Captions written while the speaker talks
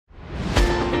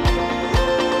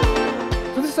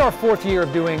This is our 4th year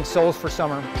of doing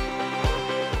Soles4Summer.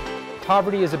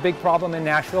 Poverty is a big problem in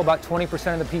Nashville. About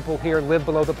 20% of the people here live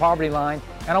below the poverty line,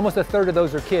 and almost a third of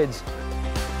those are kids.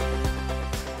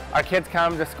 Our kids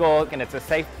come to school and it's a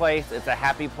safe place, it's a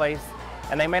happy place,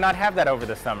 and they may not have that over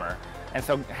the summer. And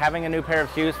so having a new pair of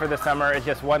shoes for the summer is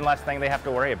just one less thing they have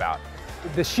to worry about.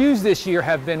 The shoes this year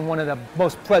have been one of the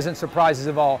most pleasant surprises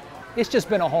of all. It's just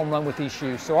been a home run with these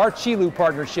shoes. So our Ccilu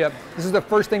partnership, this is the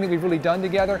first thing that we've really done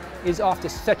together, is off to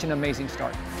such an amazing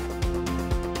start.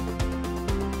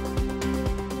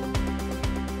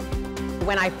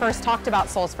 When I first talked about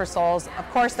Soles4Souls, of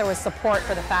course there was support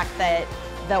for the fact that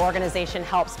the organization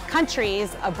helps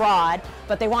countries abroad,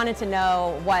 but they wanted to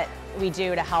know what we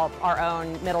do to help our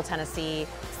own Middle Tennessee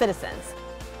citizens.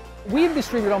 We've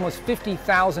distributed almost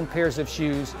 50,000 pairs of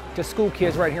shoes to school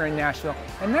kids right here in Nashville,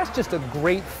 and that's just a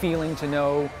great feeling to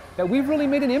know that we've really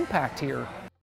made an impact here.